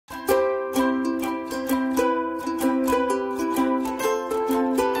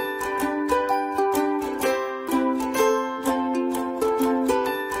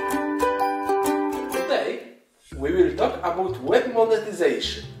about web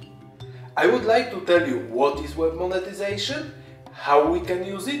monetization. I would like to tell you what is web monetization, how we can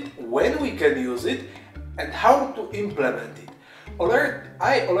use it, when we can use it, and how to implement it.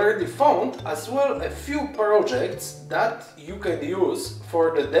 I already found as well a few projects that you can use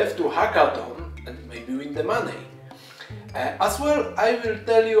for the Dev2 hackathon and maybe win the money. As well, I will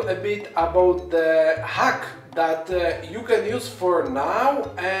tell you a bit about the hack that you can use for now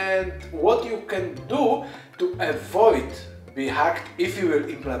and what you can do to avoid be hacked if you will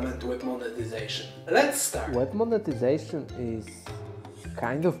implement web monetization. Let's start. Web monetization is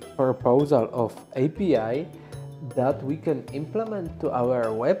kind of proposal of API that we can implement to our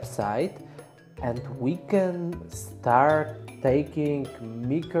website, and we can start taking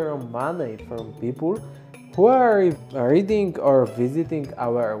micro money from people who are reading or visiting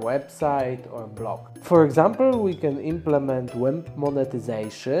our website or blog. For example, we can implement web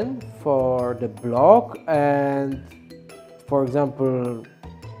monetization for the blog and, for example,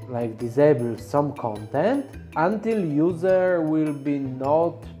 like disable some content until user will be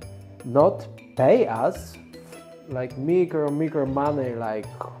not pay us like micro money, like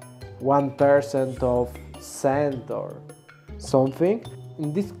 1% of cent or something.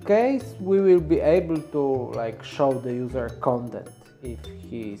 In this case, we will be able to like show the user content if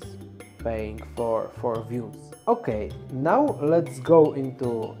he is paying for views. Okay, now let's go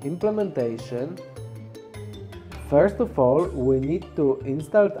into implementation. First of all, we need to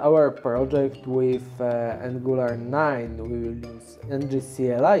install our project with Angular 9. We will use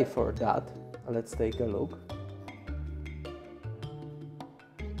ng-CLI for that. Let's take a look.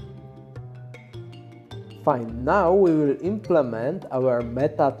 Fine, now we will implement our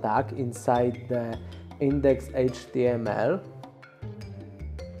meta tag inside the index.html.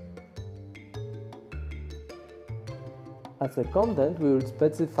 As a content, we will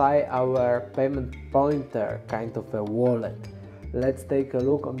specify our payment pointer, kind of a wallet. Let's take a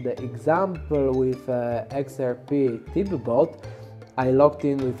look on the example with XRP tipbot. I logged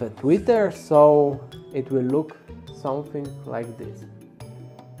in with a Twitter, so it will look something like this.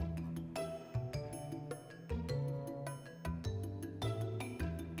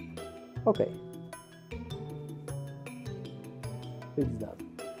 Okay, it's done.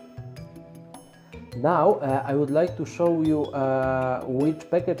 Now I would like to show you which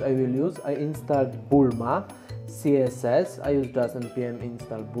package I will use. I installed Bulma CSS. I used just npm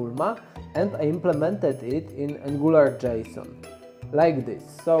install Bulma and I implemented it in Angular JSON like this.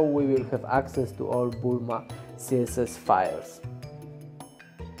 So we will have access to all Bulma CSS files.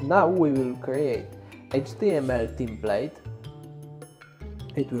 Now we will create HTML template.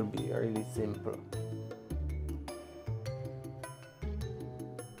 It will be really simple.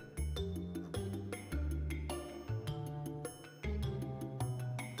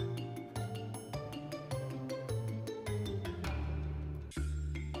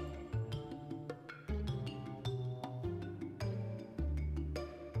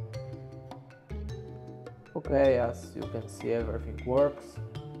 Okay, as you can see, everything works.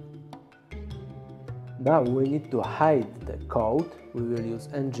 Now we need to hide the code. We will use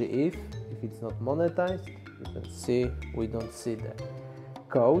ngIf. If it's not monetized, you can see we don't see the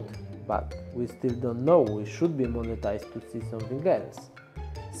code, but we still don't know. We should be monetized to see something else.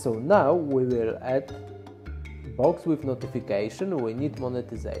 So now we will add box with notification. We need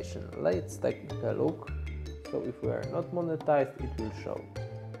monetization. Let's take a look. So if we are not monetized, it will show.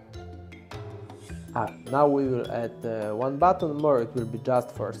 Now we will add one button more. It will be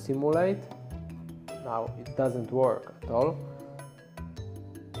just for simulate. Now it doesn't work at all.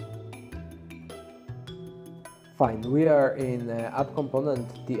 Fine, we are in app component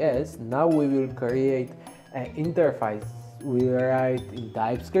TS. Now we will create an interface. We write in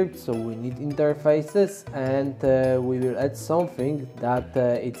TypeScript, so we need interfaces, and we will add something that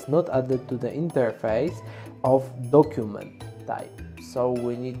it's not added to the interface of document type. So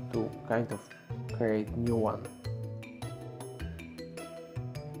we need to kind of create new one.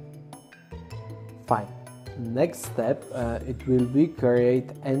 Fine. Next step, it will be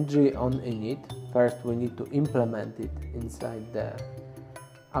create ng on init. First, we need to implement it inside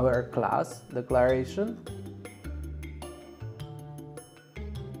our class declaration.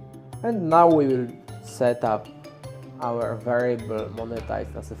 And now we will set up our variable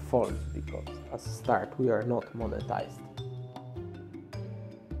monetized as a false, because as a start we are not monetized.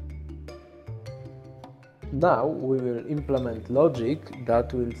 Now we will implement logic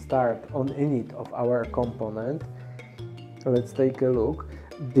that will start on init of our component. Let's take a look.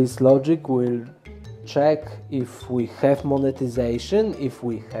 This logic will check if we have monetization. If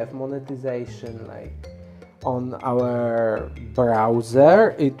we have monetization, like on our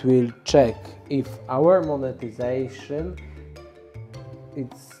browser, it will check if our monetization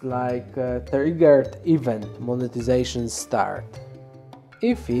it's like a triggered event monetization start?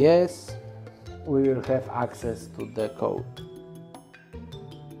 If yes, we will have access to the code.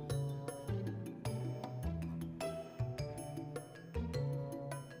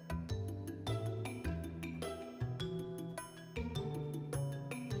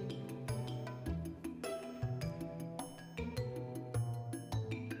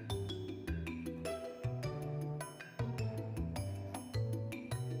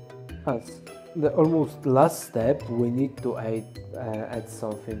 As the almost last step, we need to add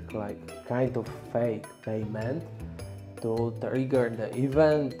something like kind of fake payment to trigger the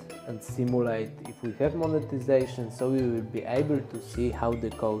event and simulate if we have monetization, so we will be able to see how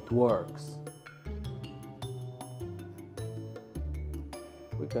the code works.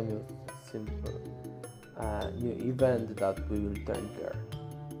 We can use simple new event that we will trigger.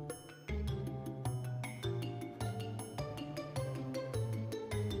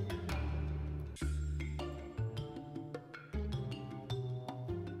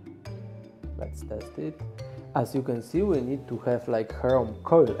 Let's test it. As you can see, we need to have like Chrome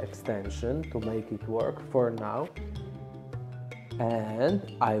coil extension to make it work for now.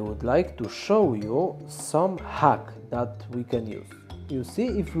 And I would like to show you some hack that we can use. You see,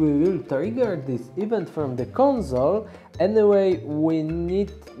 if we will trigger this event from the console, anyway, we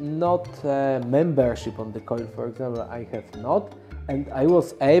need not membership on the coil. For example, I have not, and I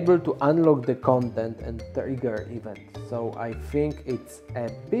was able to unlock the content and trigger event. So I think it's a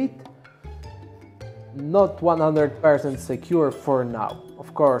bit not 100% secure for now.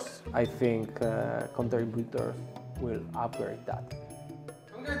 Of course, I think contributors will upgrade that.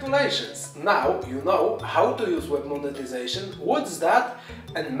 Congratulations! Now you know how to use web monetization, what's that,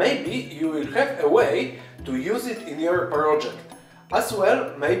 and maybe you will have a way to use it in your project. As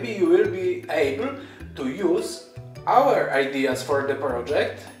well, maybe you will be able to use our ideas for the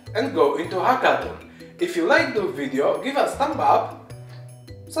project and go into hackathon. If you like the video, give us thumb up,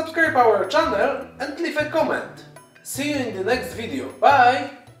 subscribe our channel and leave a comment. See you in the next video.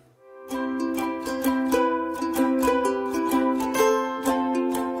 Bye!